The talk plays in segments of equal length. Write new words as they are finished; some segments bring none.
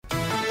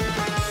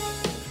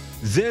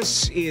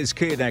This is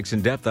KNX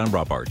In Depth. I'm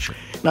Rob Archer.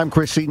 And I'm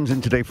Chris Seatons,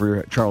 and today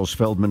for Charles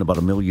Feldman, about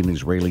 1 million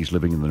Israelis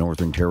living in the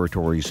northern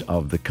territories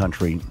of the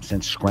country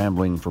sent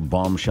scrambling for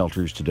bomb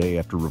shelters today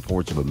after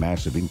reports of a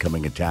massive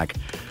incoming attack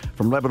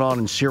from Lebanon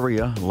and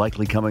Syria,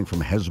 likely coming from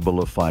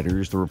Hezbollah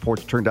fighters. The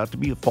reports turned out to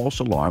be a false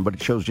alarm, but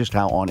it shows just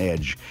how on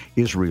edge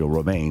Israel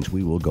remains.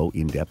 We will go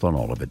in depth on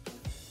all of it.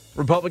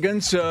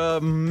 Republicans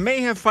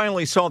may have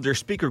finally solved their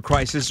speaker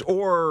crisis,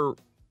 or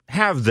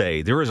have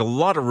they? There is a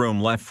lot of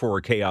room left for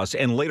chaos.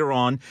 And later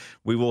on,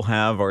 we will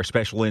have our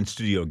special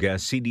in-studio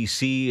guest.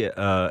 CDC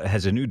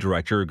has a new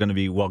director, going to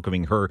be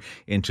welcoming her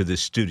into the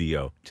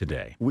studio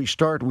today. We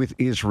start with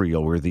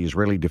Israel, where the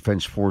Israeli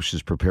Defense Force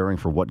is preparing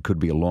for what could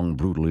be a long,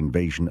 brutal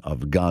invasion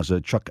of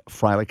Gaza. Chuck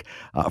Freilich,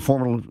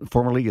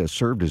 formerly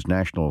served as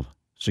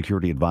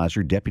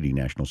Deputy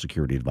National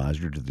Security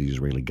Advisor to the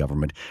Israeli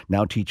government,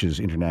 now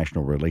teaches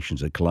international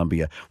relations at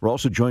Columbia. We're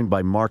also joined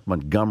by Mark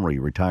Montgomery,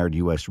 retired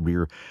U.S.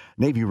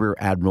 Navy Rear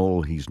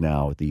Admiral. He's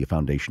now at the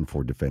Foundation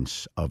for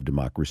Defense of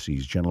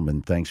Democracies.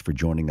 Gentlemen, thanks for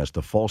joining us.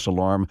 The false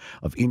alarm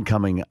of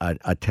incoming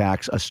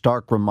attacks, a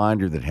stark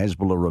reminder that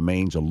Hezbollah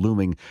remains a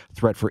looming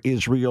threat for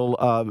Israel.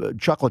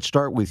 Chuck, let's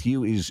start with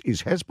you. Is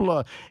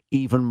Hezbollah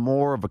even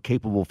more of a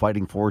capable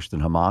fighting force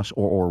than Hamas,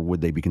 or would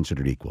they be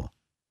considered equal?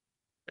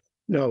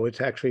 No,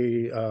 it's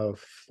actually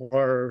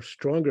far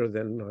stronger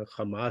than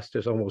Hamas.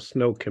 There's almost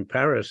no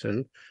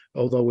comparison,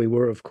 although we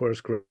were, of course,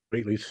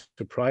 greatly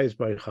surprised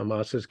by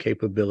Hamas's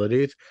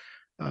capabilities.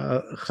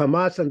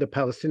 Hamas and the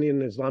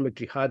Palestinian Islamic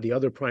Jihad, the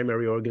other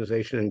primary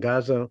organization in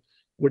Gaza,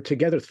 were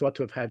together thought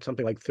to have had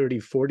something like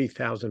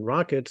 40,000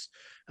 rockets.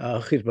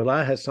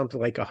 Hezbollah has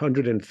something like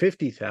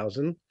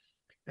 150,000.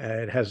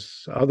 It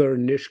has other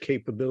niche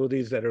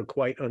capabilities that are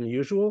quite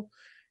unusual.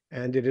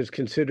 And it is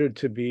considered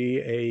to be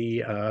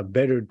a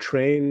better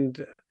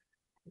trained,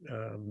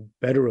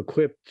 better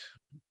equipped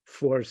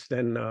force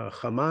than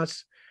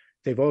Hamas.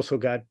 They've also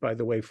got, by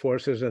the way,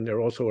 forces, and there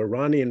are also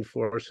Iranian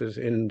forces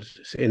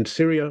in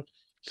Syria.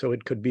 So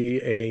it could be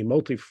a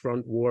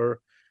multi-front war.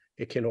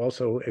 It can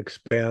also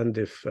expand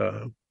if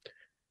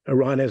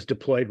Iran has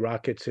deployed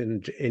rockets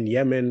in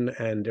Yemen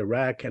and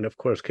Iraq, and of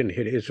course can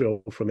hit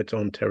Israel from its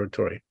own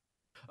territory.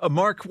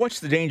 Mark,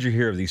 what's the danger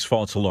here of these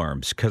false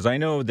alarms? Because I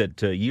know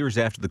that years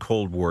after the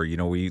Cold War,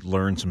 we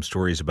learned some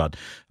stories about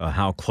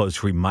how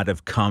close we might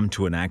have come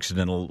to an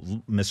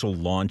accidental missile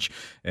launch.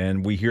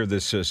 And we hear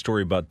this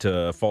story about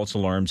false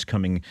alarms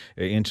coming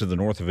into the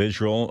north of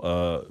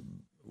Israel.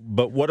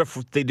 But what if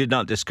they did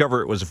not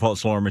discover it was a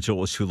false alarm until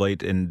it was too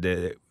late and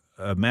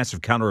a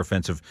massive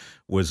counteroffensive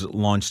was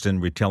launched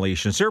in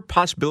retaliation? Is there a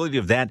possibility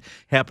of that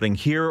happening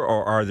here,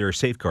 or are there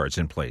safeguards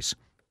in place?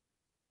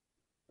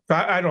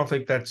 I don't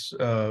think that's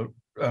a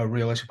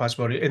realistic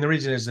possibility. And the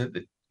reason is that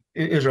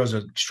Israel's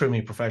an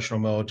extremely professional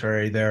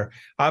military there.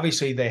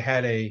 Obviously, they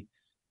had a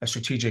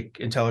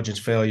strategic intelligence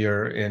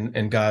failure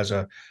in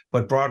Gaza,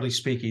 but broadly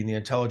speaking, the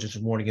intelligence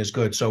warning is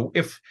good. So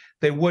if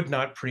they would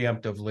not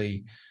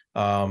preemptively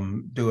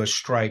do a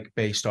strike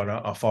based on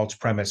a false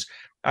premise,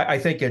 I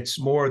think it's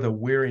more the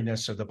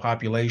weariness of the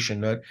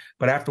population.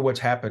 But after what's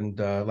happened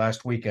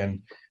last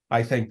weekend,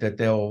 I think that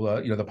they'll,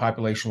 the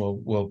population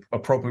will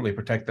appropriately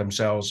protect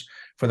themselves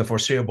for the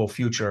foreseeable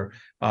future.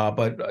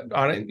 But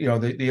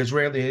the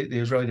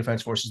Israeli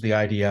Defense Forces, the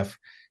IDF,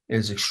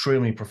 is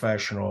extremely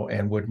professional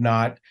and would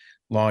not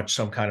launch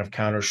some kind of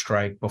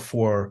counterstrike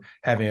before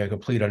having a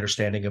complete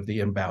understanding of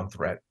the inbound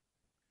threat.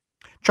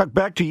 Chuck,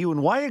 back to you.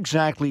 And why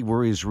exactly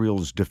were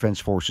Israel's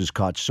defense forces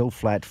caught so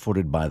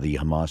flat-footed by the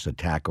Hamas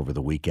attack over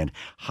the weekend?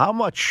 How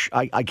much,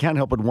 I can't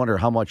help but wonder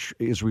how much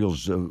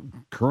Israel's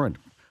current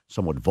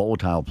somewhat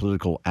volatile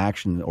political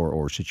action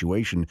or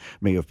situation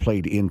may have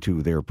played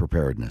into their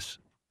preparedness?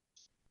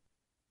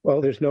 Well,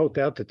 there's no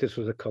doubt that this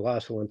was a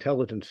colossal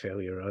intelligence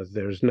failure.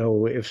 There's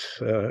no ifs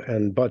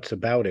and buts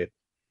about it.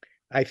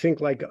 I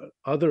think like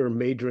other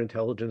major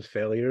intelligence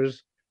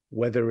failures,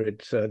 whether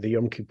it's the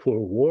Yom Kippur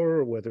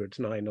War, whether it's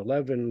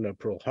 9/11,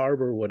 Pearl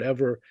Harbor,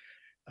 whatever,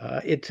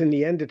 it's in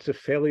the end, it's a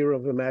failure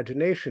of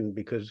imagination,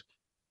 because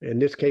in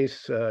this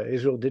case,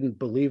 Israel didn't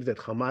believe that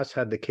Hamas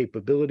had the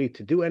capability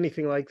to do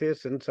anything like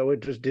this, and so it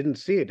just didn't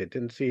see it. It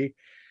didn't see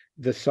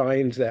the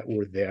signs that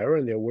were there,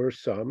 and there were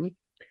some.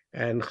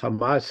 And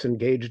Hamas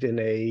engaged in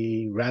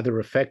a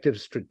rather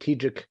effective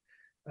strategic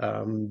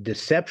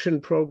deception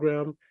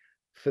program.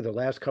 For the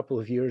last couple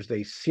of years,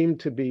 they seem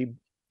to be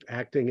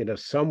acting in a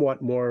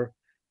somewhat more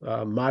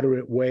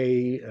moderate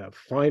way,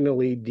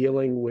 finally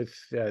dealing with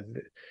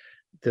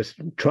this,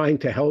 trying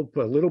to help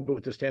a little bit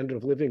with the standard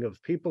of living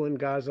of people in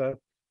Gaza.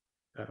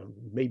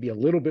 Maybe a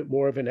little bit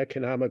more of an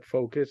economic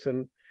focus,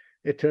 and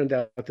it turned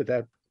out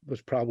that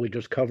was probably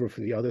just cover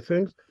for the other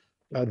things.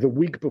 The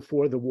week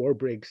before the war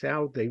breaks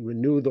out, they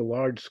renew the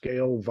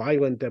large-scale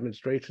violent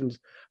demonstrations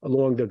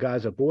along the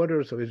Gaza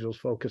border, so Israel's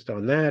focused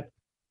on that.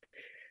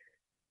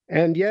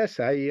 And yes,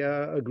 I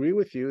agree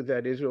with you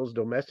that Israel's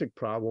domestic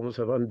problems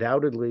have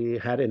undoubtedly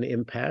had an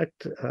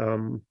impact.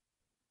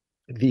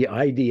 The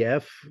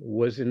IDF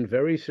was in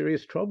very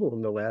serious trouble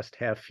in the last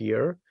half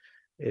year.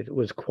 it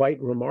was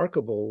quite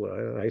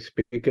remarkable. I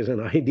speak as an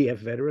IDF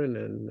veteran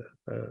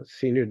and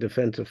senior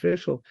defense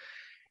official.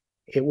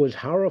 It was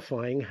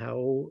horrifying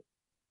how,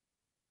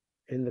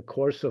 in the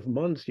course of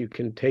months, you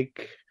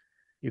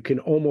can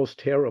almost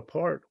tear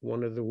apart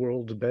one of the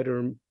world's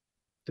better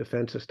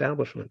defense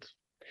establishments.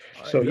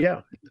 So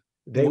yeah,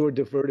 they were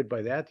diverted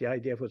by that. The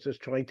IDF was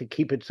just trying to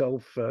keep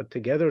itself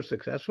together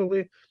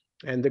successfully,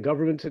 and the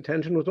government's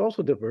attention was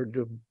also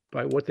diverted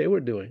by what they were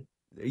doing.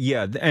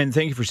 Yeah, and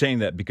thank you for saying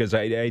that, because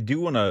I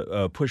do want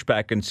to push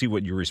back and see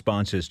what your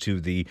response is to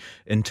the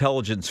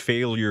intelligence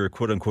failure,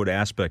 quote unquote,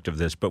 aspect of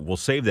this. But we'll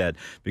save that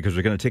because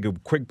we're going to take a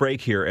quick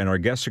break here, and our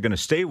guests are going to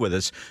stay with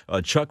us.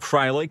 Chuck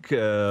Freilich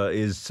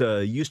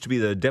used to be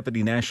the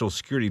Deputy National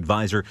Security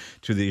Advisor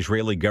to the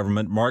Israeli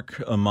government.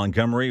 Mark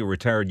Montgomery, a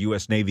retired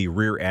U.S. Navy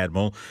Rear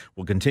Admiral,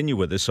 will continue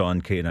with us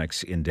on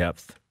KNX In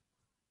Depth.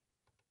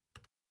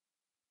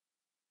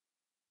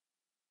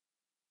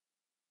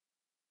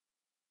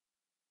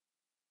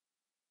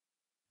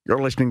 You're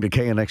listening to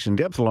KNX In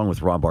Depth along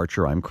with Rob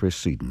Archer. I'm Chris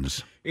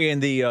Sedens. In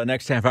the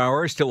next half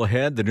hour, still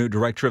ahead, the new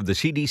director of the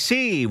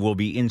CDC will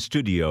be in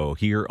studio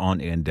here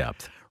on In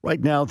Depth. Right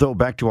now, though,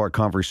 back to our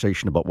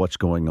conversation about what's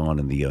going on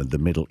in the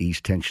Middle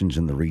East. Tensions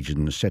in the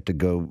region are set to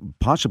go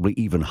possibly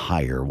even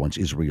higher once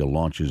Israel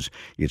launches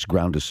its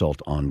ground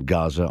assault on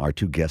Gaza. Our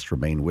two guests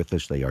remain with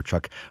us. They are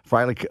Chuck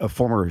Freilich,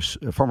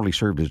 formerly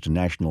served as the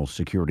National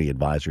Security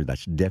Advisor,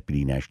 that's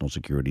Deputy National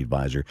Security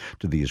Advisor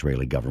to the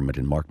Israeli government,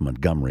 and Mark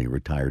Montgomery,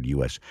 retired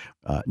U.S.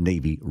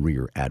 Navy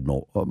Rear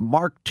Admiral.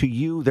 Mark, to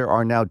you, there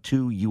are now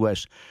two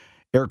U.S.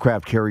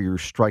 aircraft carrier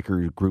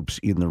striker groups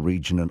in the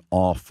region, an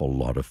awful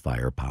lot of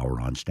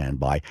firepower on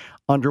standby.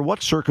 Under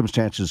what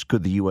circumstances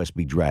could the U.S.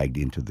 be dragged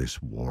into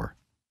this war?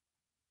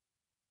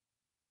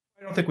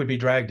 I don't think we'd be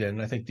dragged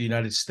in. I think the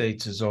United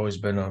States has always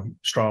been a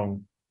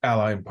strong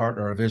ally and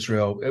partner of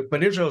Israel,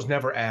 but Israel's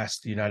never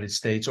asked the United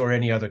States or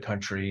any other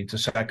country to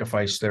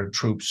sacrifice their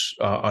troops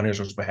on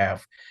Israel's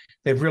behalf.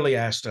 They've really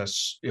asked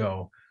us,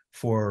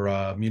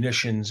 for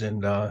munitions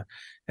and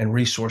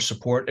resource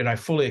support. And I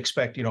fully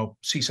expect,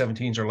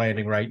 C-17s are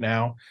landing right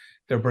now.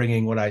 They're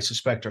bringing what I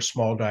suspect are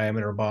small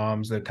diameter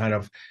bombs, that kind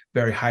of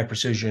very high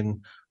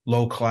precision,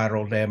 low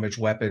collateral damage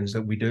weapons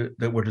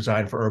that were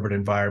designed for urban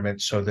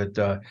environments, so that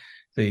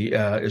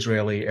the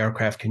Israeli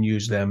aircraft can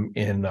use them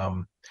in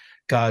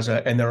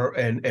Gaza.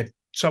 And at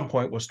some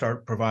point we'll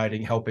start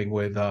helping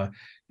with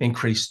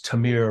increased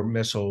Tamir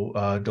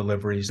missile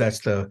deliveries.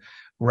 That's the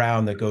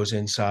round that goes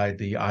inside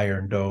the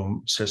Iron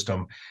Dome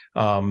system.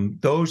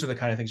 Those are the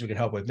kind of things we can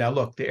help with. Now,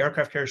 look, the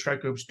aircraft carrier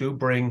strike groups do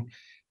bring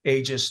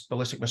Aegis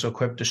ballistic missile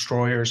equipped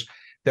destroyers.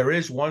 There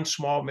is one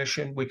small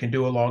mission we can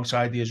do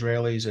alongside the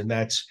Israelis, and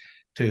that's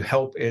to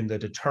help in the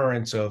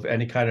deterrence of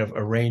any kind of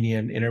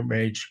Iranian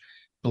interrange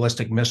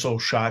ballistic missile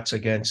shots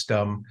against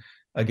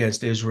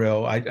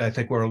Israel. I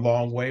think we're a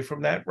long way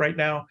from that right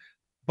now,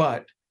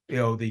 but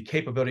the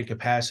capability and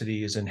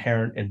capacity is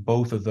inherent in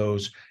both of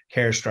those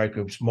carrier strike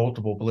groups,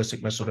 multiple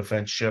ballistic missile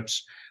defense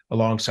ships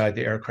alongside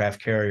the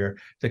aircraft carrier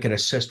that can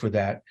assist with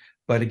that.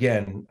 But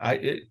again,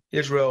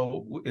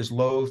 Israel is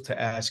loath to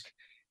ask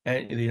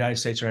the United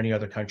States or any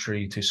other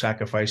country to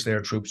sacrifice their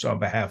troops on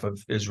behalf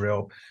of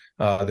Israel.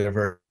 They're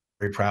very,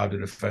 very proud to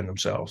defend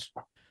themselves.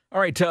 All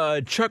right,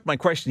 Chuck, my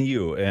question to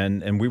you,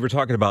 and we were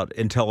talking about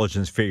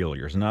intelligence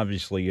failures, and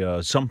obviously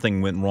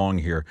something went wrong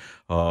here.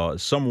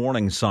 Some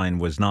warning sign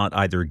was not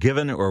either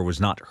given or was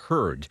not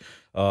heard.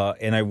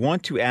 And I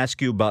want to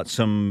ask you about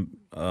some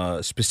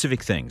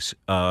specific things.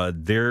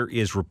 There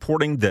is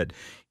reporting that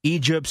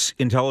Egypt's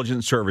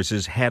intelligence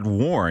services had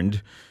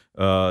warned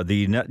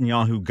the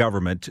Netanyahu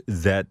government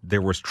that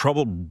there was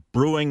trouble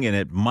brewing and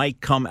it might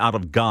come out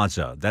of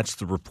Gaza. That's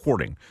the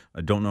reporting.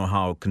 I don't know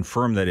how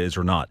confirmed that is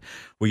or not.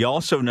 We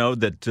also know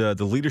that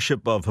the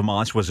leadership of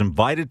Hamas was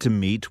invited to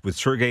meet with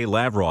Sergei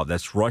Lavrov,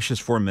 that's Russia's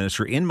foreign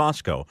minister, in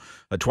Moscow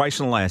twice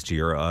in the last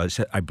year,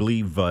 I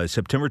believe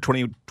September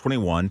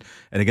 2021,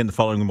 and again the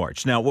following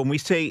March. Now, when we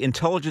say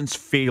intelligence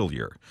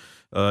failure,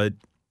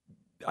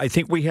 I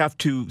think we have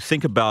to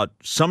think about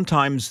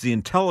sometimes the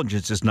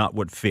intelligence is not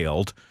what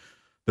failed.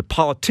 The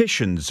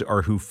politicians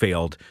are who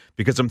failed,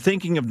 because I'm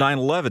thinking of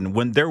 9/11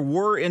 when there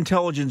were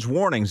intelligence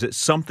warnings that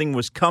something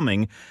was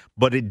coming,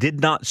 but it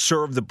did not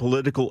serve the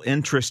political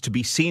interest to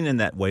be seen in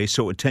that way,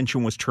 so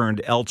attention was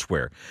turned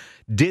elsewhere.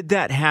 Did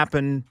that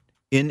happen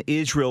in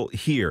Israel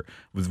here,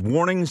 with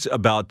warnings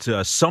about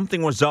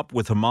something was up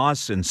with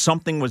Hamas and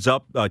something was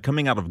up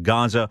coming out of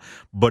Gaza,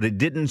 but it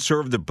didn't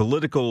serve the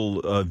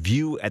political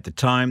view at the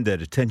time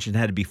that attention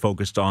had to be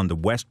focused on the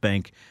West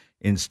Bank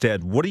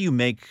instead? What do you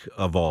make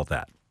of all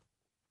that?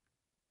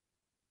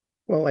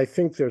 Well, I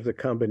think there's a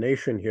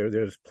combination here.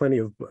 There's plenty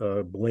of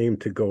blame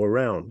to go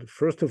around.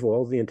 First of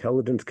all, the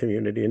intelligence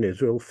community in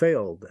Israel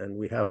failed, and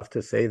we have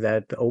to say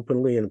that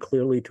openly and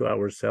clearly to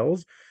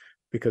ourselves,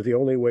 because the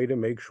only way to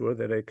make sure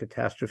that a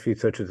catastrophe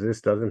such as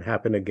this doesn't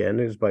happen again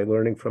is by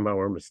learning from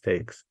our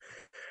mistakes.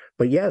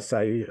 But yes,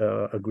 I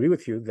agree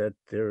with you that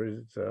there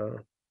is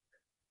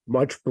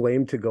much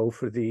blame to go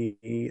for the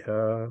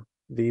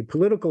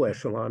political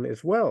echelon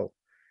as well.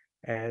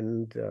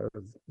 And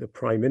the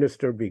prime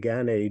minister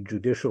began a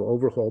judicial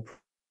overhaul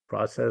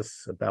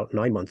process about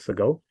 9 months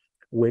ago,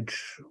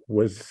 which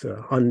was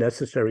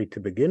unnecessary to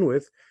begin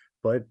with,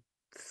 but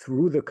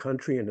threw the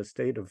country in a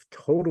state of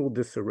total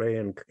disarray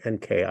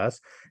and chaos.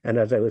 And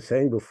as I was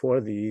saying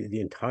before, the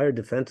entire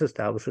defense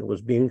establishment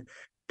was being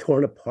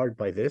torn apart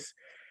by this.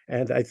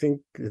 And I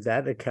think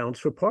that accounts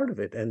for part of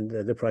it. And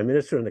the prime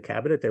minister and the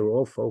cabinet, they were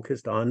all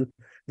focused on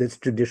this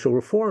judicial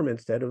reform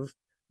instead of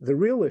the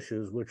real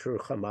issues, which are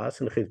Hamas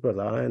and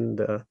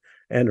Hezbollah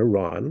and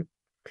Iran.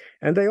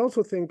 And I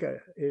also think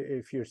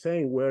if you're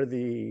saying where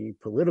the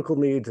political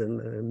needs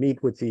and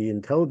meet with the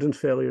intelligence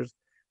failures,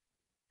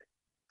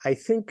 I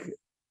think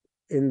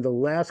in the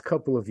last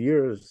couple of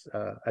years,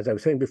 as I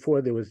was saying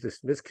before, there was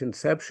this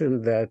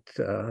misconception that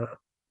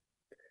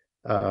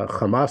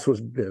Hamas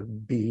was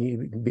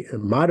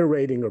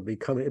moderating or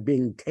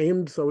being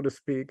tamed, so to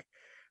speak.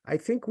 I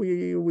think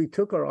we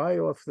took our eye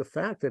off the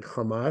fact that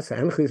Hamas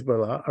and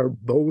Hezbollah are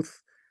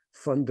both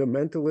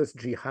fundamentalist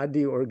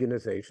jihadi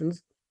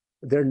organizations.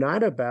 They're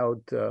not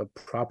about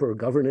proper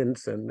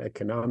governance and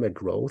economic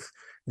growth.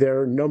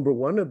 Their number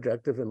one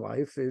objective in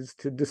life is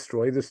to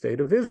destroy the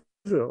state of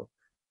Israel.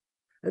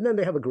 And then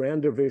they have a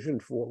grander vision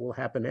for what will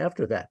happen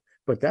after that.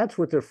 But that's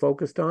what they're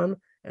focused on.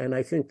 And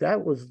I think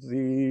that was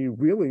the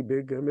really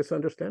big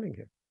misunderstanding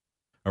here.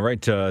 All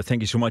right.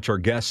 Thank you so much, our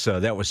guest.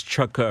 That was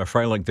Chuck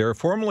Freilich there,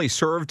 formerly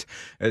served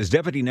as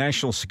Deputy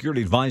National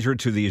Security Advisor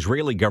to the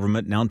Israeli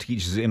government, now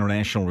teaches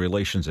international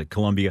relations at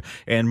Columbia.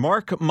 And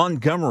Mark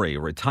Montgomery,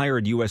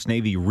 retired U.S.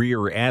 Navy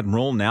Rear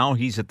Admiral. Now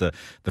he's at the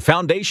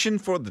Foundation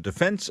for the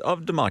Defense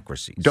of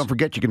Democracies. Don't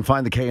forget, you can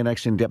find the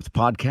KNX In-Depth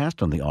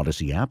podcast on the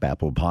Odyssey app,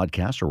 Apple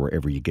Podcasts, or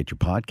wherever you get your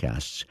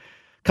podcasts.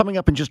 Coming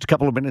up in just a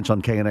couple of minutes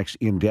on KNX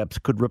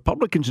In-Depth, could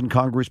Republicans in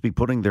Congress be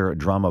putting their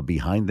drama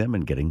behind them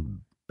and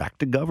getting back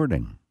to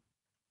governing?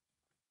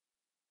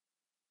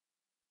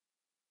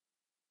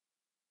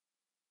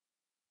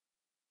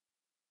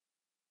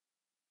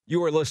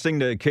 You are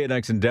listening to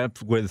KNX In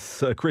Depth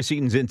with Chris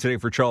Eaton's in today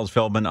for Charles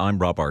Feldman. I'm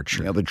Rob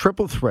Archer. Now, the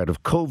triple threat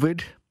of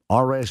COVID,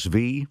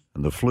 RSV,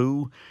 and the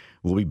flu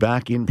will be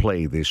back in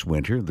play this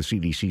winter. The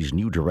CDC's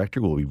new director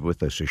will be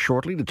with us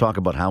shortly to talk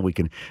about how we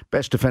can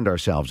best defend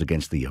ourselves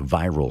against the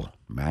viral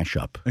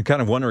mashup. I'm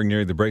kind of wondering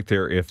near the break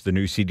there if the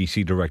new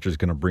CDC director is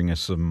going to bring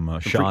us some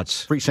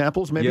shots. Free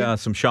samples, maybe? Yeah,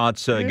 some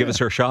shots. Give us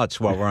our shots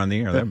while we're on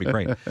the air. That'd be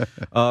great.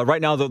 Right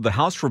now, though, the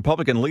House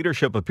Republican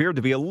leadership appeared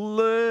to be a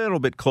little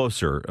bit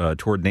closer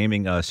toward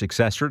naming a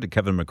successor to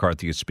Kevin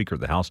McCarthy as Speaker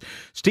of the House.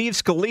 Steve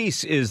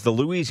Scalise is the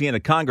Louisiana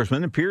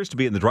congressman, appears to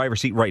be in the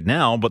driver's seat right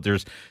now, but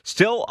there's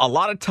still a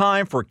lot of time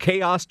for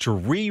chaos to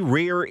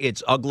rear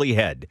its ugly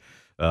head.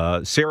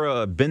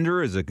 Sarah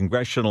Bender is a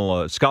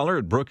congressional scholar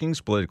at Brookings,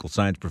 political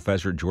science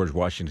professor at George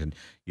Washington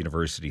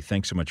University.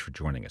 Thanks so much for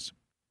joining us.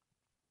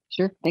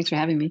 Sure. Thanks for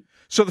having me.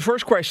 So the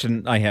first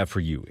question I have for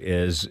you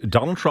is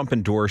Donald Trump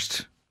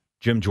endorsed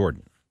Jim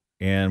Jordan.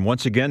 And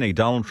once again, a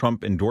Donald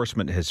Trump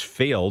endorsement has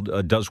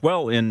failed, does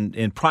well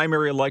in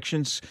primary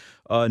elections,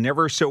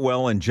 never so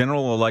well in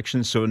general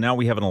elections. So now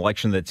we have an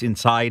election that's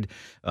inside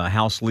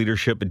House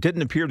leadership. It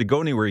didn't appear to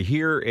go anywhere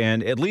here.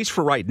 And at least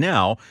for right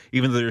now,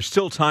 even though there's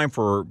still time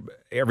for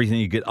everything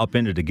to get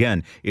upended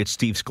again, it's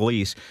Steve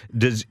Scalise.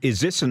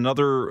 Is this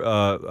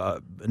another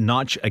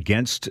notch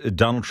against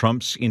Donald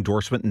Trump's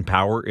endorsement and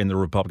power in the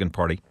Republican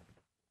Party?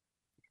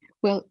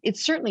 Well,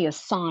 it's certainly a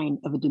sign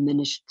of a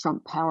diminished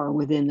Trump power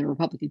within the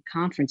Republican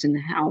conference in the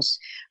House.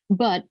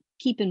 But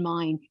keep in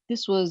mind,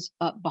 this was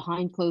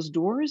behind closed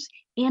doors,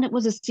 and it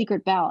was a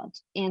secret ballot.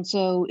 And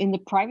so in the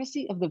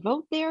privacy of the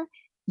vote there,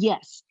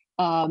 yes,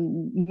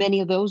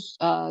 many of those,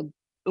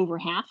 over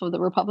half of the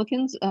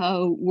Republicans,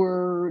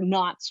 were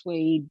not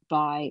swayed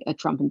by a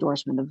Trump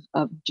endorsement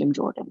of Jim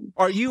Jordan.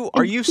 Are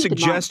you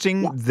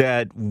suggesting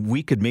that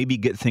we could maybe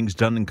get things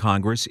done in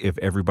Congress if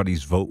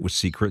everybody's vote was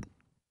secret?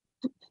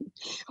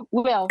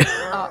 Well,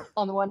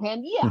 on the one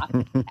hand, yeah.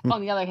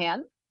 On the other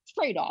hand,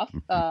 trade-off.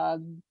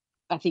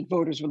 I think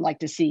voters would like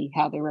to see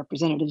how their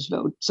representatives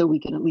vote so we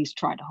can at least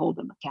try to hold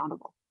them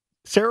accountable.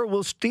 Sarah,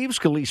 will Steve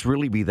Scalise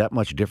really be that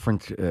much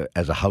different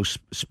as a House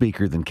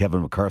Speaker than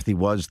Kevin McCarthy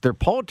was? Their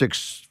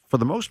politics, for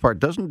the most part,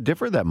 doesn't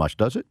differ that much,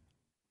 does it?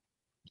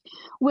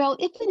 Well,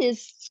 if it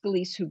is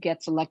Scalise who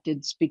gets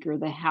elected Speaker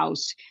of the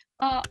House,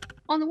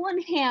 on the one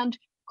hand,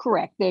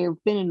 correct, they've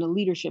been in a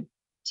leadership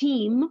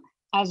team,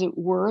 as it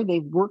were.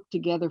 They've worked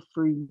together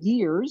for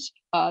years.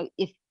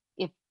 If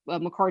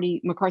McCarthy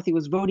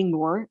was voting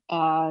more,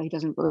 he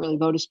doesn't really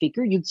vote as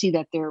Speaker, you'd see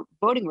that their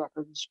voting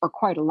records are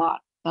quite a lot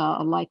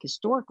alike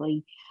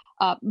historically.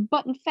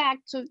 But in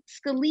fact, so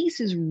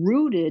Scalise is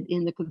rooted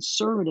in the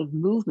conservative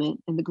movement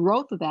and the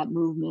growth of that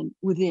movement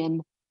within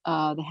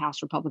the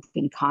House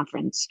Republican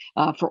Conference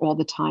for all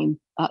the time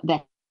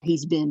that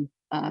he's been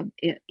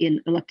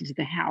elected to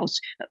the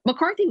House.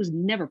 McCarthy was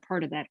never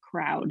part of that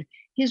crowd.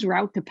 His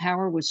route to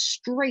power was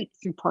straight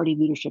through party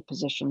leadership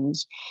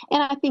positions.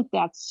 And I think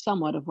that's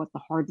somewhat of what the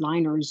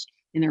hardliners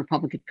in the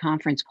Republican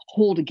Conference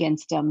hold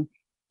against him.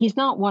 He's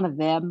not one of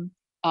them.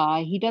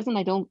 He doesn't,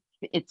 I don't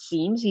it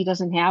seems. He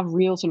doesn't have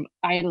real sort of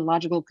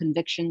ideological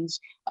convictions.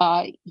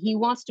 He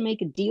wants to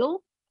make a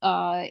deal,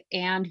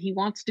 and he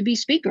wants to be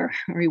speaker,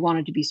 or he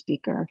wanted to be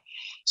speaker.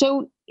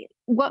 So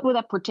what will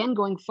that portend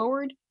going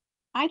forward?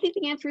 I think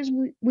the answer is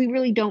we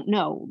really don't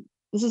know.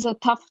 This is a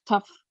tough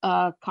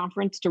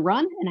conference to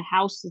run in a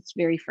House that's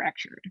very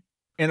fractured.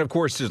 And of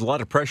course, there's a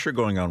lot of pressure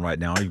going on right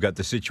now. You've got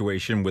the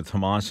situation with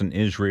Hamas and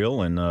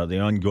Israel and the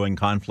ongoing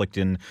conflict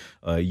in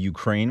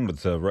Ukraine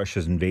with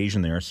Russia's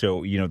invasion there.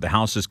 So, the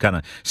House is kind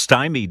of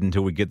stymied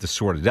until we get this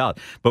sorted out.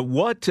 But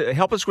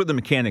help us with the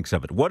mechanics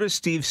of it. What does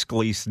Steve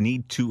Scalise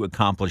need to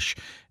accomplish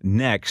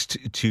next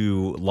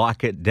to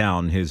lock it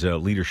down, his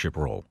leadership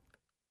role?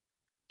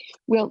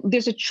 Well,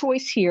 there's a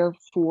choice here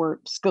for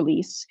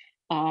Scalise.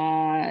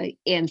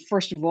 And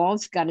first of all,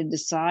 it's got to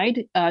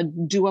decide,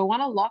 do I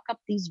want to lock up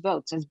these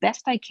votes as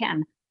best I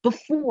can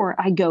before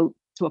I go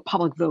to a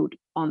public vote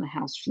on the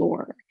House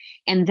floor?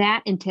 And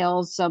that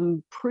entails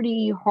some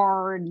pretty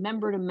hard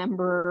member to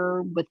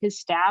member with his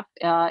staff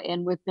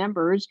and with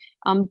members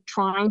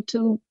trying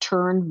to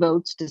turn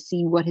votes to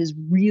see what his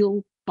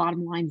real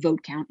bottom line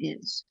vote count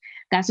is.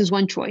 That's his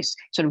one choice.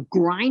 Sort of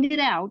grind it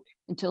out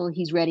until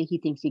he's ready, he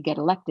thinks he'd get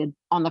elected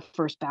on the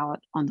first ballot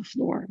on the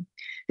floor.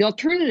 The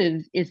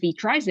alternative, if he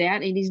tries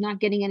that and he's not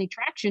getting any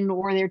traction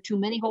or there are too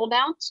many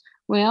holdouts,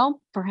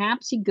 well,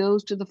 perhaps he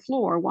goes to the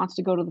floor, wants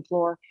to go to the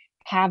floor,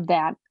 have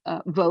that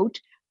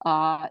vote,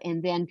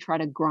 and then try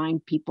to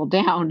grind people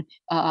down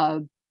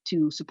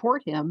to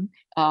support him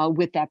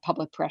with that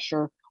public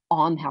pressure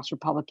on House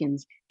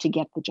Republicans to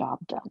get the job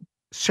done.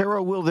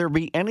 Sarah, will there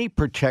be any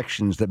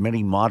protections that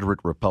many moderate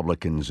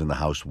Republicans in the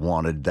House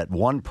wanted that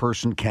one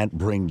person can't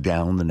bring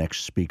down the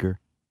next speaker?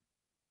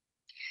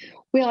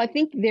 Well, I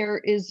think there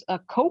is a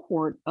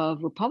cohort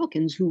of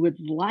Republicans who would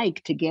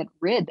like to get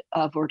rid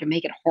of or to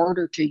make it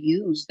harder to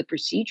use the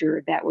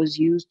procedure that was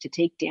used to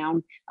take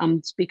down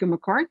Speaker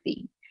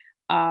McCarthy.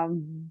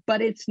 But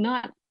it's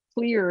not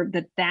clear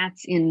that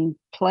that's in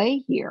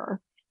play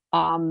here.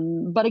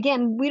 But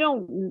again, we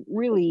don't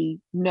really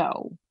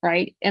know,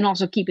 right? And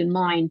also keep in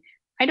mind,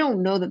 I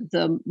don't know that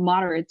the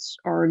moderates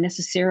are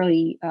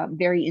necessarily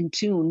very in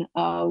tune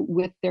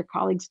with their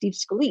colleague Steve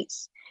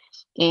Scalise,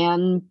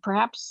 and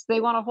perhaps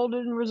they want to hold it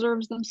in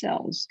reserves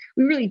themselves.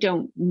 We really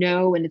don't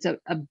know, and it's a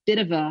bit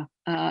of a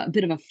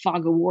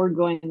fog of war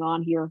going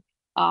on here,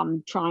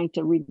 trying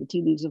to read the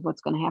tea leaves of what's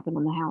going to happen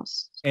in the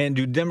House. And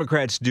do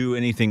Democrats do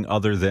anything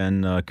other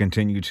than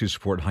continue to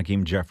support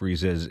Hakeem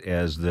Jeffries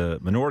as the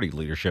minority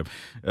leadership?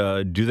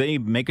 Do they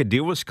make a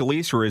deal with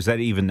Scalise, or is that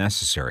even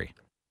necessary?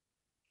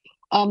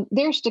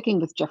 They're sticking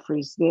with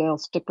Jeffries. They'll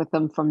stick with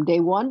them from day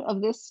one of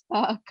this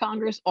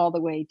Congress all the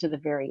way to the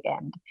very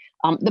end.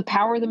 The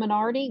power of the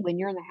minority, when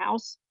you're in the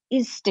House,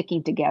 is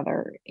sticking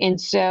together.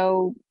 And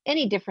so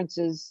any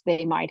differences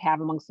they might have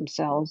amongst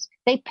themselves,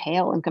 they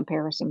pale in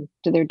comparison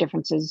to their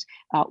differences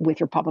with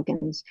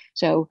Republicans.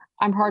 So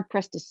I'm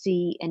hard-pressed to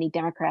see any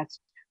Democrats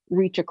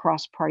reach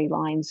across party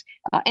lines.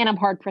 And I'm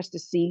hard-pressed to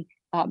see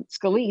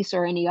Scalise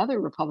or any other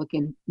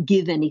Republican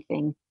give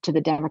anything to the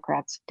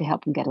Democrats to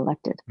help him get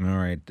elected. All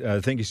right.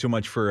 Thank you so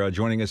much for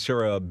joining us.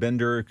 Sarah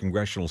Bender,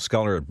 congressional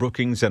scholar at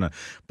Brookings and a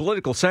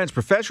political science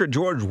professor at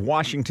George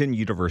Washington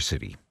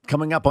University.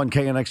 Coming up on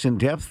KNX In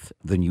Depth,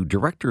 the new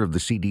director of the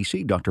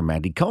CDC, Dr.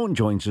 Mandy Cohen,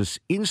 joins us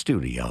in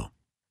studio.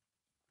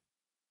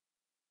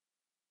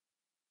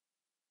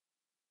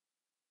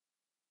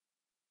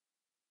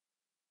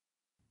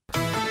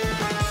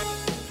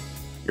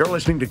 You're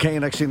listening to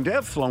KNX In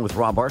Depth, along with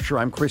Rob Archer.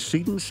 I'm Chris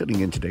Seaton, sitting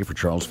in today for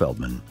Charles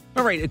Feldman.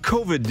 All right,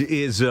 COVID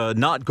is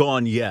not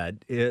gone yet.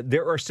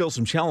 There are still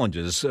some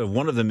challenges.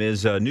 One of them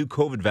is a new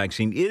COVID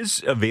vaccine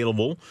is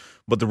available,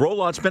 but the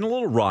rollout's been a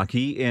little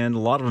rocky, and a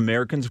lot of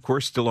Americans, of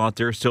course, still out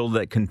there, still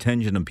that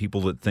contingent of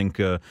people that think,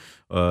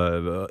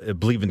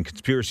 believe in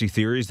conspiracy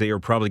theories. They are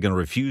probably going to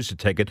refuse to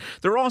take it.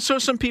 There are also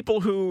some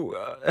people who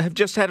have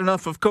just had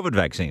enough of COVID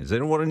vaccines. They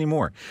don't want any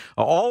more.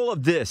 All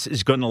of this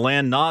is going to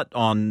land not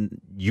on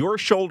your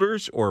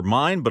shoulders or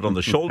mine, but on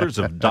the shoulders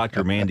of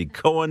Dr. Mandy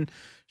Cohen.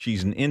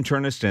 She's an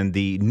internist and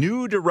the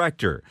new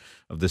director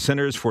of the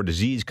Centers for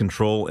Disease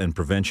Control and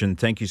Prevention.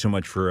 Thank you so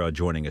much for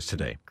joining us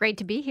today. Great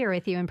to be here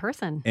with you in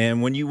person.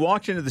 And when you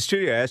walked into the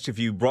studio, I asked if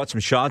you brought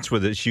some shots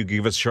with us. You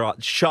give us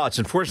shots.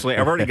 Unfortunately,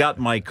 I've already got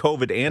my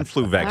COVID and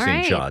flu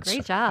vaccine shots.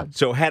 Great job.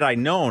 So had I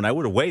known, I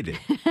would have waited.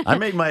 I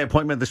made my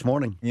appointment this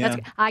morning. Yeah.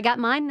 I got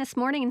mine this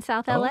morning in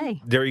South LA.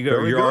 There you go.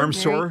 Very Your good. arm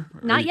sore?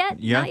 Not yet.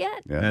 Yeah? Not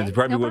yet. Yeah. And it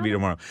probably will be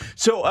tomorrow.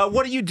 So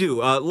what do you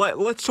do?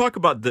 Let's talk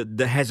about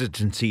the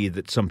hesitancy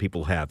that some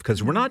people have,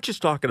 because we're not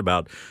just talking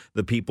about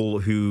the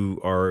people who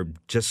are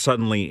just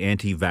suddenly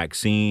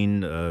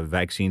anti-vaccine,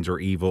 vaccines are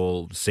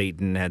evil,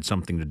 Satan had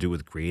something to do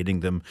with creating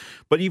them.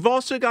 But you've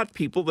also got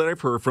people that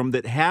I've heard from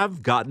that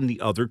have gotten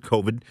the other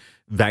COVID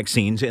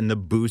vaccines and the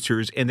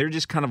boosters, and they're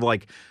just kind of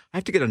like, I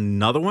have to get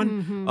another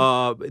one.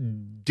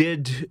 Mm-hmm.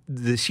 Did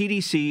the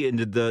CDC and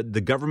did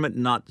the government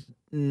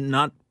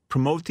not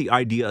promote the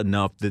idea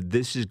enough that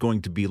this is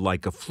going to be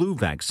like a flu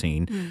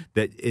vaccine,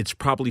 that it's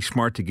probably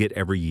smart to get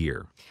every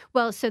year?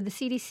 Well, so the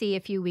CDC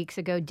a few weeks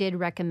ago did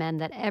recommend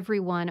that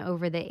everyone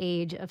over the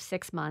age of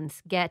 6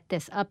 months get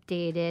this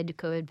updated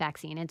COVID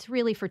vaccine. It's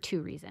really for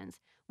two reasons.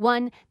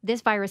 One,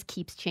 this virus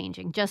keeps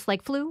changing. Just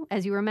like flu,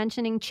 as you were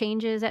mentioning,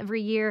 changes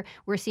every year.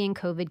 We're seeing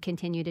COVID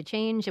continue to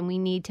change, and we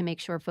need to make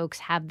sure folks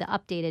have the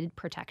updated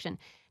protection.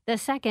 The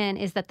second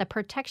is that the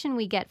protection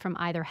we get from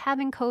either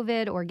having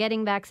COVID or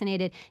getting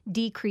vaccinated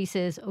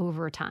decreases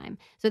over time.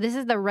 So this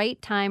is the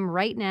right time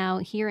right now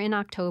here in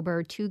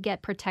October to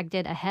get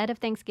protected ahead of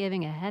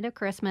Thanksgiving, ahead of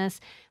Christmas.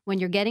 When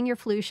you're getting your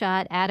flu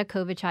shot, add a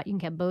COVID shot, you can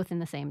get both in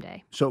the same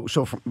day. So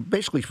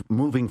basically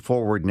moving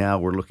forward now,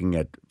 we're looking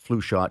at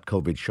flu shot,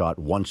 COVID shot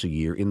once a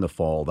year in the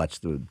fall. That's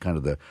the kind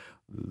of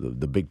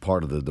the big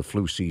part of the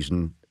flu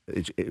season.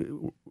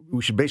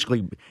 We should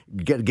basically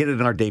get it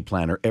in our day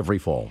planner every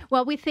fall.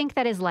 Well, we think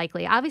that is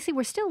likely. Obviously,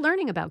 we're still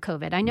learning about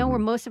COVID. I know where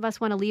most of us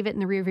want to leave it in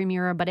the rearview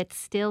mirror, but it's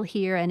still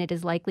here and it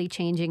is likely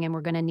changing, and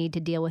we're going to need to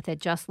deal with it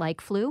just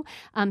like flu.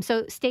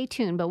 So stay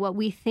tuned. But what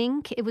we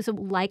think it will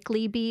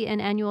likely be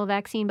an annual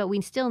vaccine, but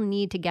we still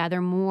need to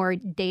gather more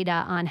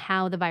data on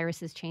how the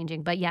virus is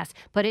changing. But yes,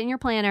 put it in your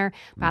planner.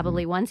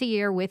 Probably once a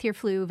year with your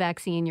flu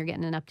vaccine, you're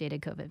getting an updated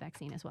COVID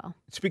vaccine as well.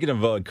 Speaking of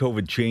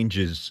COVID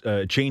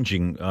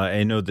changing,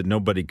 I know that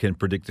nobody can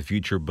predict the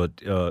future, but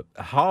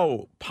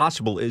how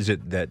possible is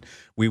it that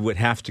we would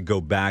have to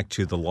go back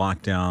to the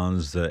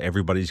lockdowns,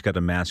 everybody's got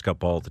to mask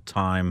up all the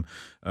time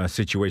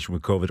situation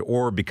with COVID,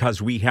 or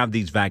because we have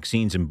these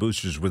vaccines and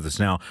boosters with us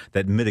now,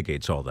 that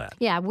mitigates all that?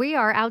 Yeah, we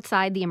are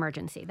outside the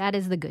emergency. That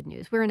is the good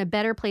news. We're in a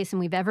better place than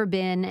we've ever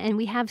been, and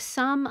we have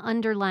some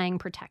underlying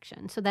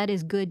protection. So that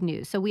is good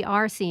news. So we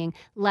are seeing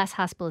less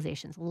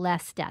hospitalizations,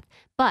 less death.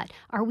 But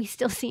are we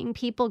still seeing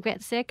people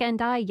get sick and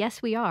die?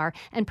 Yes, we are.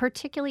 And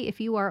particularly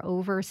if you are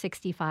over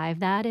 65,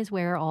 that is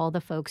where all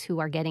the folks who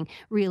are getting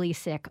really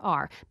sick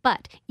are.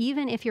 But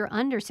even if you're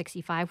under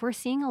 65, we're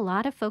seeing a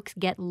lot of folks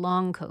get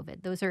long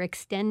COVID. Those are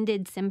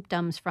extended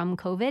symptoms from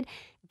COVID.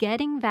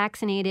 Getting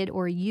vaccinated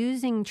or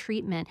using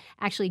treatment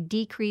actually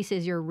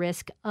decreases your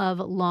risk of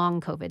long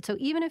COVID. So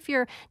even if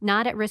you're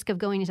not at risk of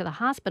going into the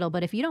hospital,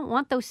 but if you don't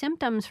want those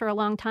symptoms for a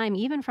long time,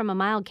 even from a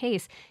mild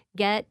case,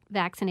 get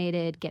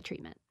vaccinated, get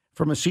treatment.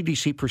 From a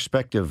CDC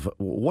perspective,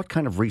 what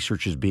kind of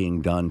research is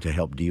being done to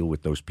help deal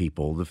with those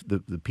people,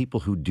 the people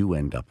who do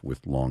end up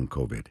with long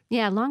COVID?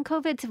 Yeah, long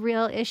COVID's a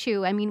real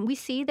issue. I mean, we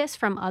see this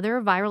from other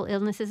viral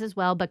illnesses as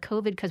well, but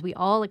COVID, because we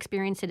all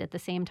experienced it at the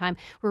same time,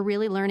 we're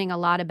really learning a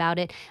lot about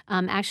it.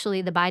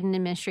 Actually, the Biden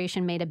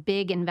administration made a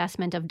big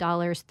investment of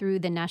dollars through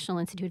the National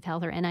Institute of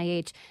Health, or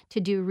NIH,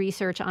 to do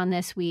research on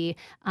this. We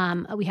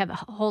have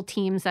whole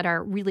teams that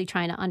are really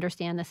trying to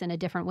understand this in a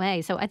different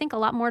way. So I think a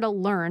lot more to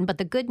learn, but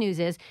the good news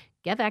is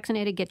get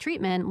vaccinated, get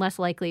treatment, less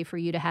likely for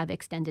you to have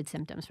extended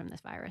symptoms from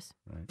this virus.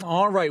 Right.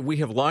 All right. We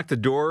have locked the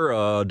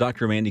door.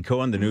 Dr. Mandy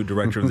Cohen, the new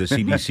director of the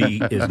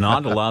CDC, is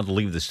not allowed to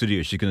leave the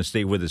studio. She's going to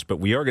stay with us, but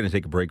we are going to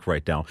take a break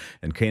right now,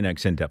 and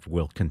KNX In Depth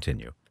will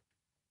continue.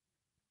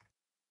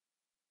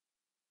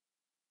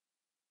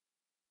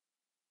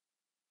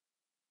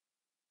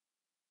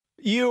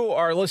 You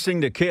are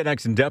listening to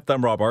KNX In Depth.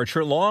 I'm Rob Archer,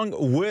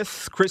 along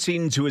with Chris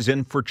Eanes, who is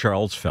in for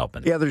Charles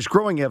Feldman. Yeah, there's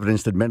growing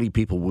evidence that many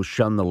people will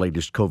shun the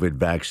latest COVID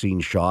vaccine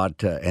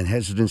shot, and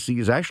hesitancy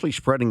is actually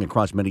spreading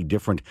across many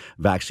different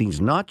vaccines,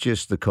 not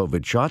just the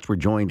COVID shots. We're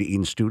joined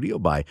in studio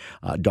by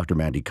Dr.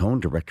 Mandy Cohen,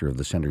 director of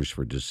the Centers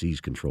for Disease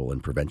Control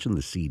and Prevention,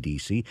 the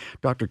CDC.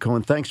 Dr.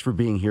 Cohen, thanks for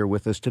being here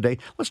with us today.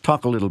 Let's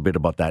talk a little bit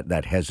about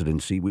that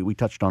hesitancy. We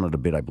touched on it a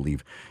bit, I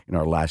believe, in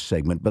our last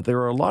segment, but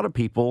there are a lot of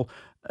people,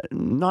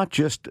 not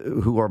just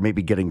who are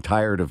maybe getting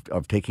tired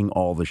of taking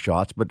all the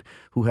shots, but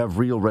who have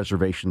real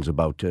reservations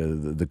about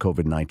the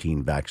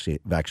COVID-19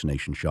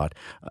 vaccination shot.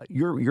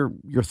 Your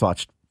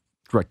thoughts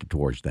directed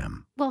towards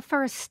them? Well,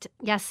 first,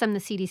 yes, I'm the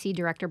CDC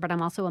director, but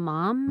I'm also a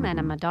mom and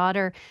I'm a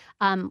daughter.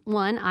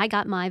 One, I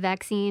got my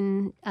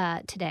vaccine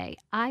today.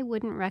 I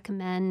wouldn't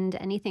recommend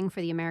anything for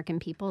the American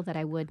people that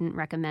I wouldn't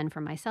recommend for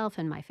myself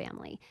and my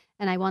family.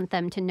 And I want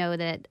them to know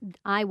that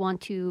I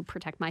want to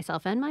protect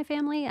myself and my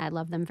family. I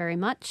love them very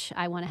much.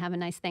 I want to have a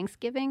nice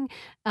Thanksgiving.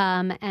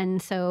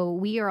 And so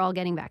we are all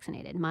getting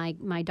vaccinated.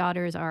 My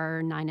daughters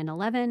are 9 and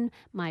 11.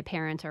 My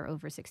parents are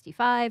over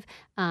 65.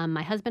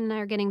 My husband and I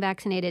are getting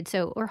vaccinated.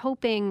 So we're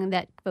hoping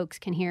that folks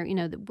can hear,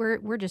 that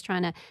we're just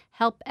trying to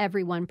help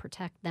everyone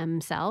protect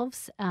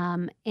themselves.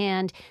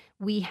 And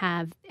we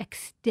have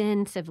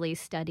extensively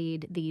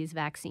studied these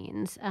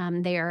vaccines.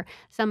 They are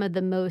some of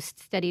the most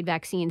studied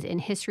vaccines in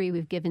history.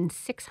 We've given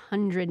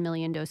 600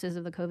 million doses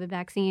of the COVID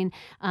vaccine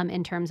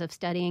in terms of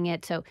studying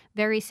it. So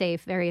very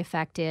safe, very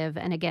effective,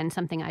 and again,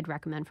 something I'd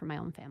recommend for my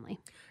own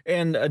family.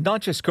 And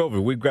not just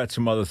COVID. We've got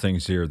some other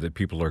things here that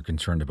people are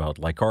concerned about,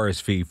 like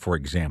RSV, for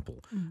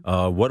example.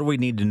 What do we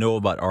need to know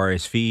about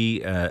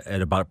RSV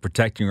and about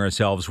protecting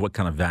ourselves? What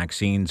kind of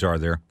vaccines are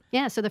there?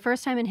 Yeah, so the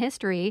first time in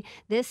history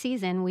this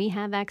season, we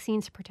have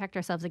vaccines to protect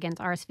ourselves against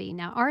RSV.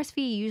 Now,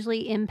 RSV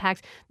usually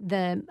impacts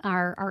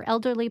our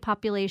elderly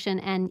population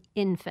and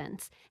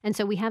infants. And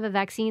so we have a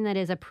vaccine that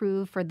is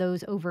approved for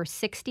those over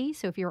 60.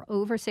 So if you're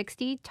over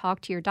 60,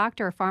 talk to your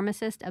doctor or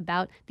pharmacist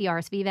about the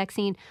RSV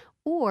vaccine.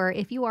 Or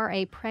if you are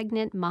a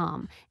pregnant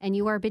mom and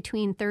you are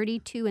between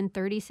 32 and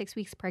 36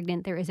 weeks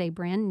pregnant, there is a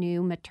brand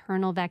new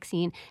maternal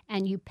vaccine,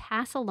 and you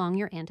pass along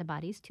your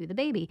antibodies to the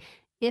baby.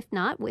 If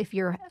not, if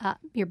your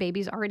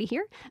baby's already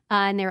here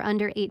and they're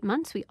under 8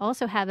 months, we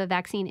also have a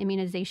vaccine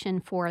immunization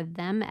for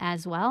them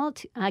as well.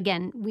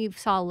 Again, we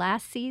saw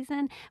last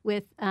season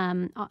with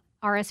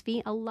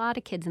RSV, a lot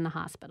of kids in the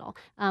hospital.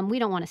 We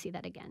don't want to see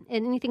that again.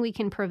 And anything we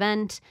can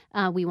prevent,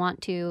 we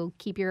want to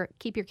keep your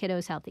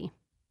kiddos healthy.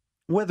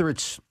 Whether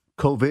it's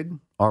COVID,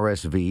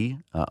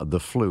 RSV, the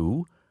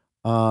flu,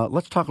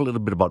 let's talk a little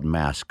bit about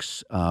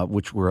masks,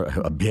 which were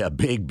a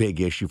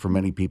big issue for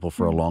many people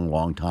for a long,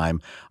 long time.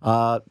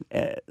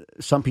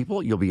 Some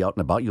people, you'll be out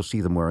and about, you'll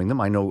see them wearing them.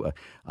 I know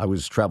I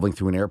was traveling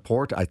through an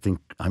airport. I think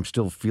I'm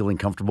still feeling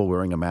comfortable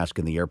wearing a mask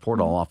in the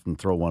airport. I'll often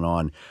throw one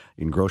on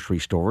in grocery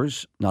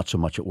stores, not so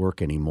much at work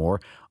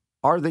anymore.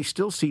 Are they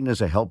still seen as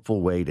a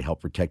helpful way to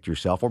help protect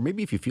yourself? Or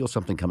maybe if you feel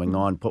something coming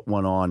on, put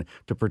one on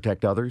to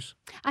protect others?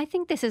 I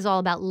think this is all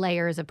about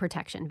layers of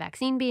protection.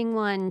 Vaccine being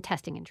one,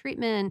 testing and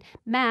treatment,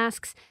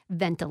 masks,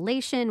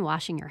 ventilation,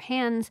 washing your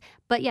hands.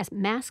 But yes,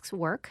 masks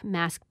work.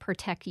 Masks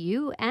protect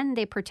you, and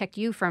they protect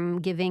you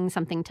from giving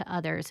something to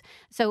others.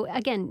 So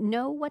again,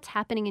 know what's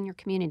happening in your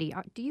community.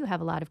 Do you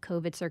have a lot of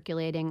COVID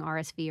circulating,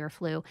 RSV or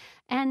flu?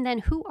 And then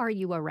who are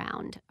you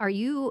around? Are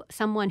you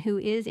someone who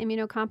is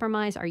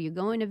immunocompromised? Are you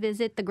going to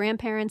visit the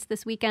grandparents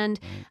this weekend?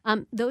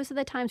 Those are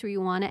the times where you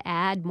want to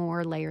add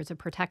more layers of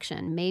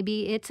protection.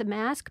 Maybe it's a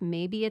mask.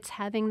 Maybe it's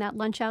having that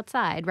lunch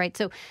outside, right?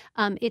 So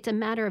it's a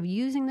matter of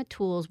using the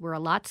tools. We're a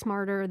lot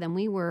smarter than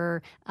we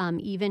were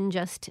even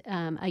just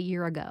a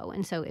year ago.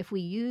 And so if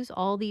we use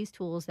all these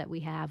tools that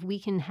we have, we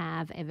can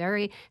have a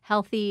very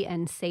healthy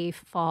and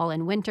safe fall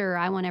and winter.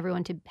 I want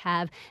everyone to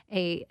have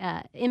a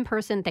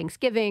in-person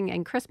Thanksgiving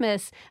and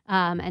Christmas.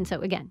 And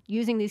so again,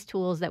 using these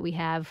tools that we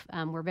have,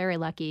 we're very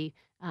lucky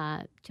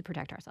to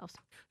protect ourselves.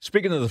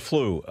 Speaking of the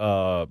flu,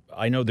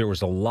 I know there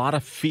was a lot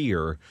of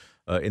fear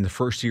in the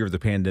first year of the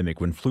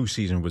pandemic when flu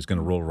season was going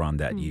to roll around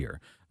that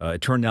year. It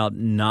turned out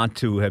not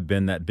to have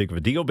been that big of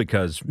a deal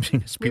because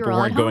people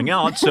weren't going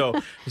out,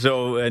 so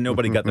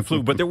nobody got the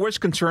flu. But there was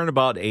concern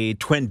about a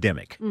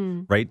twindemic,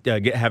 right?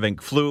 Having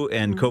flu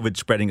and COVID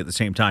spreading at the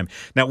same time.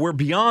 Now, we're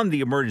beyond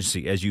the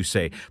emergency, as you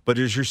say, but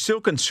is there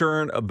still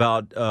concern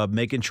about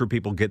making sure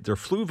people get their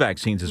flu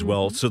vaccines as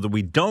well so that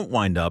we don't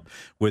wind up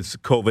with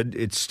COVID?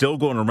 It's still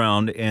going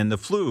around and the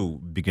flu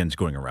begins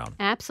going around.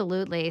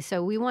 Absolutely.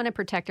 So we want to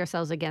protect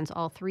ourselves against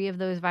all three of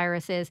those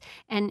viruses.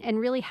 And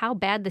really how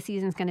bad the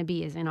season's going to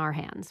be is in our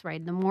hands,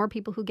 right? The more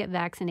people who get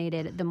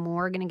vaccinated, the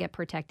more are going to get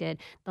protected,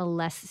 the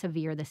less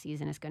severe the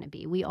season is going to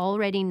be. We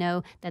already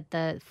know that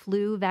the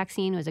flu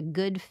vaccine was a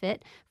good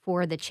fit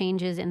for the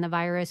changes in the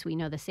virus. We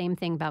know the same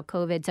thing about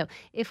COVID. So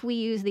if we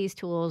use these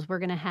tools, we're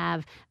going to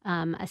have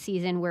a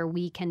season where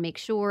we can make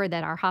sure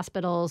that our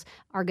hospitals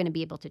are going to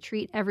be able to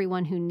treat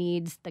everyone who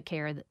needs the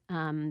care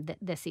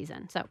this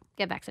season. So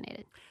get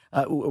vaccinated.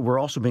 We're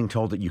also being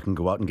told that you can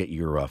go out and get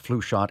your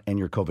flu shot and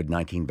your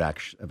COVID-19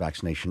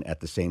 vaccination at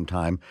the same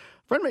time.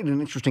 Friend made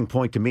an interesting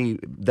point to me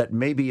that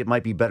maybe it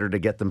might be better to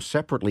get them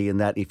separately in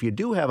that if you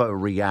do have a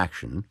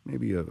reaction,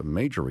 maybe a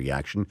major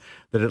reaction,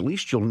 that at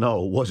least you'll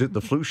know, was it the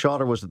flu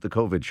shot or was it the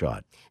COVID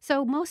shot?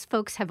 So most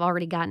folks have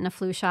already gotten a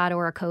flu shot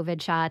or a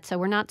COVID shot, so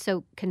we're not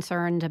so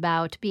concerned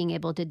about being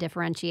able to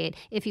differentiate.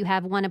 If you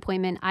have one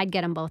appointment, I'd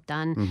get them both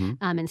done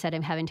instead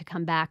of having to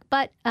come back.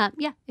 But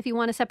if you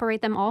want to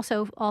separate them,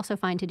 also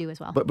fine to do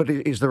as well. But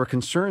is there a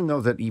concern,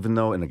 though, that even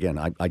though, and again,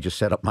 I just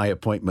set up my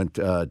appointment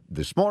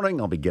this morning,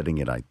 I'll be getting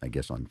it, I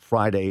guess, on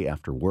Friday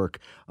after work.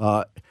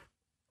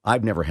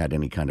 I've never had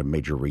any kind of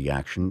major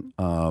reaction.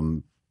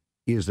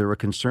 Is there a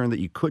concern that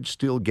you could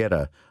still get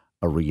a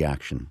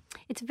reaction?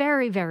 It's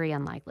very, very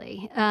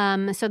unlikely.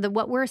 So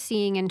what we're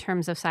seeing in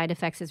terms of side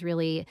effects is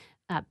really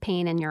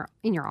pain in your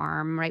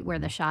arm, right where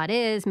the shot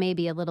is,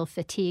 maybe a little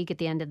fatigue at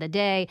the end of the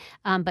day.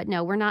 But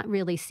no, we're not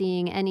really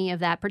seeing any of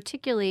that,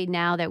 particularly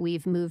now that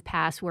we've moved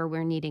past where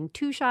we're needing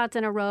 2 shots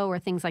in a row or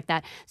things like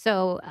that.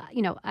 So,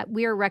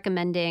 we're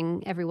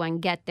recommending everyone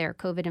get their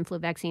COVID and flu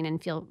vaccine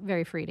and feel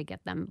very free to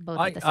get them both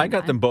at the same time. I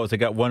got them both. I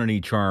got one in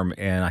each arm,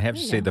 and I have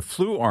to say the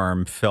flu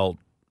arm felt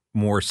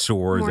more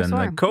sore than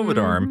the COVID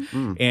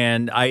arm.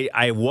 And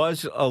I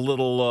was a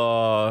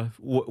little,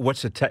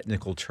 what's the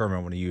technical term I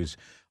want to use?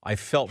 I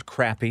felt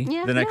crappy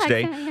the next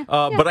day,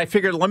 but I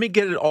figured, let me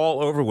get it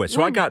all over with.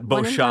 So I got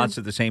both shots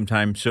at the same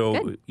time.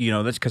 So,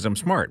 that's because I'm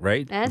smart,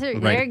 right?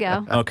 There you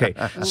go. Okay.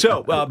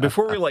 So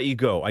before we let you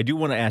go, I do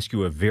want to ask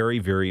you a very,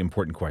 very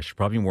important question,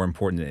 probably more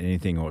important than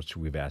anything else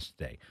we've asked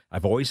today.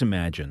 I've always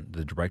imagined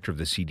the director of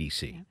the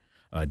CDC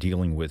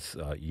dealing with,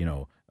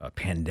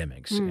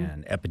 pandemics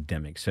and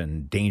epidemics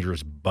and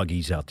dangerous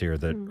buggies out there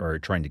that are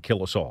trying to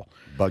kill us all.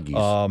 Buggies.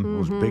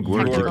 Those big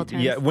words. Technical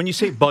terms. Yeah, when you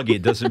say buggy,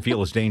 it doesn't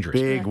feel as dangerous.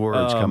 Big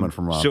words coming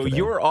from Rob So today.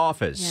 your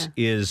office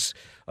is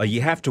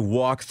you have to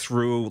walk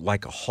through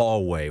like a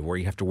hallway where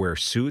you have to wear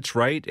suits,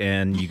 right?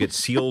 And you get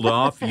sealed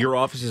off. Your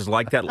office is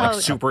like that, like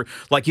super,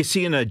 like you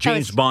see in a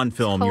James Bond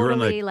film. Totally You're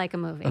in the like a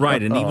movie.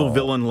 right, an evil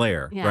villain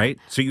lair, Yeah. right?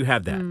 So you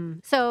have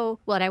that. So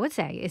what I would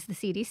say is the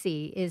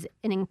CDC is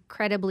an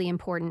incredibly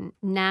important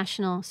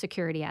national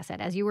security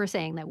asset. As you were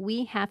saying, that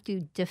we have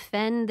to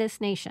defend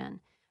this nation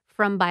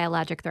from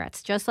biologic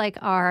threats, just like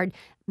our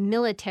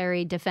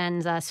military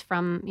defends us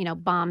from,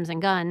 bombs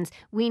and guns.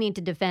 We need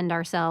to defend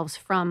ourselves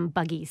from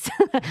buggies,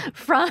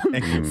 from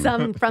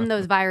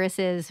those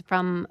viruses,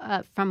 from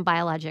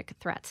biologic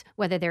threats,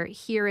 whether they're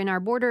here in our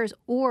borders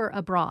or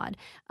abroad.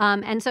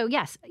 And so,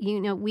 yes,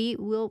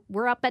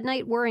 we're up at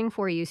night worrying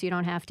for you, so you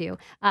don't have to.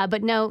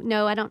 But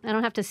no, I don't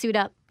have to suit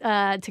up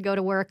to go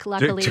to work,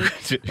 luckily.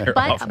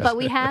 But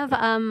we have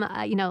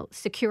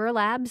secure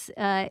labs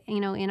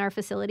in our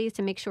facilities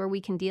to make sure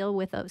we can deal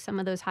with some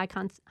of those high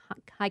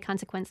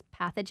consequence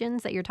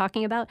pathogens that you're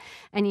talking about,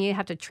 and you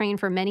have to train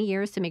for many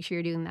years to make sure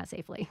you're doing that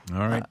safely. All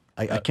right.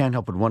 I can't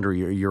help but wonder.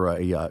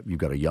 You've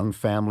got a young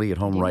family at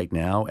home right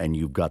now, and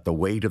you've got the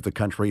weight of the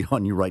country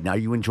on you right now. Are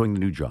you enjoying the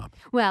new job?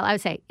 Well, I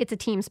would say it's a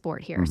team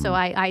sport here, so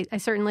I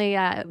certainly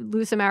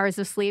lose some hours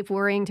of sleep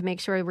worrying to make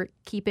sure we're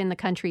keeping the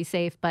country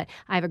safe. But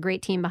I have a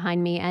great team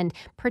behind me, and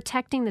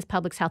protecting this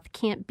public's health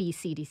can't be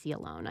CDC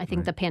alone. I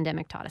think the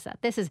pandemic taught us that.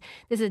 This is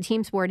a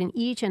team sport, and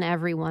each and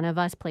every one of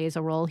us plays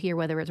a role here,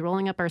 whether it's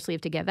rolling up our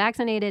sleeve to get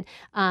vaccinated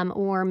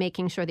or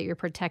making sure that you're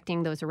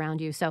protecting those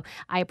around you. So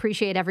I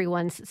appreciate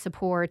everyone's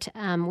support.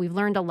 We've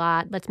learned a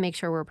lot. Let's make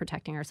sure we're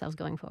protecting ourselves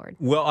going forward.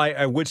 Well,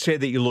 I would say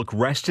that you look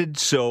rested,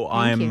 so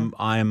I'm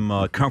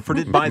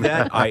comforted by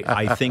that.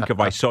 I think if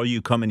I saw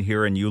you come in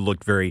here and you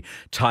looked very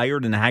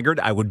tired and haggard,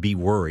 I would be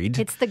worried.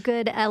 It's the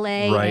good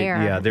LA right?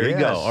 air. Yeah, there you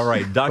go. All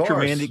right, Dr.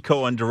 course. Mandy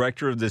Cohen,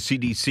 director of the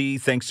CDC.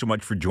 Thanks so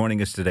much for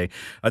joining us today.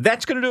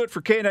 That's going to do it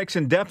for KNX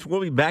In Depth.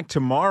 We'll be back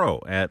tomorrow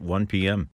at 1 p.m.